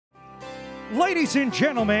Ladies and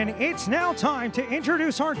gentlemen, it's now time to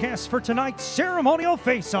introduce our guests for tonight's ceremonial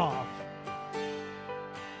face-off.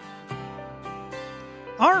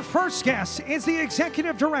 Our first guest is the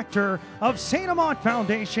Executive Director of St. Amant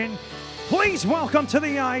Foundation. Please welcome to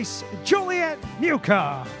the ice, Juliet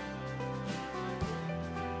Muka.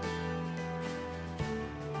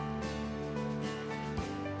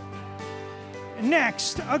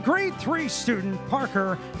 Next, a grade 3 student,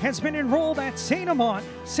 Parker, has been enrolled at St. Amant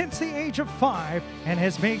since the age of 5 and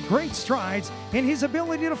has made great strides in his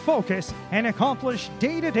ability to focus and accomplish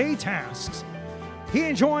day-to-day tasks. He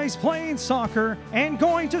enjoys playing soccer and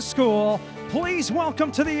going to school. Please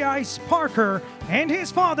welcome to the ice Parker and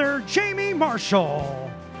his father, Jamie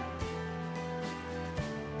Marshall.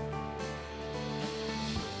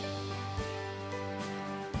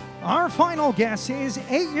 Our final guest is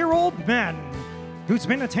 8-year-old Ben, who's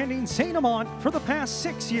been attending St. Amant for the past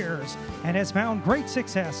 6 years and has found great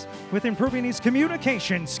success with improving his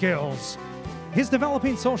communication skills. His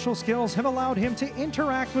developing social skills have allowed him to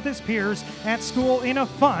interact with his peers at school in a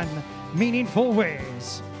fun, meaningful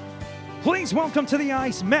ways. Please welcome to the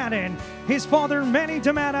ice Madden, his father Manny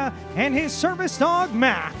DeMatta, and his service dog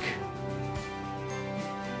Mac.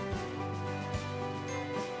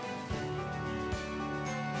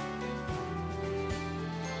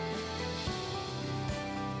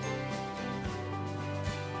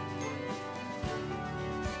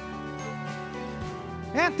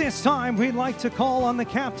 At this time, we'd like to call on the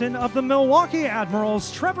captain of the Milwaukee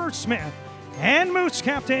Admirals, Trevor Smith, and Moose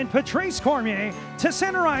captain, Patrice Cormier, to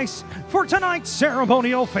center ice for tonight's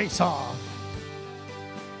ceremonial face-off.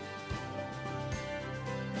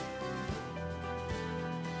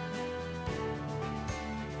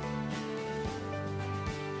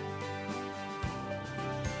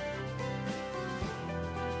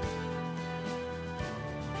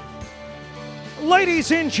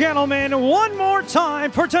 Ladies and gentlemen, one more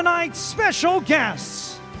time for tonight's special guests.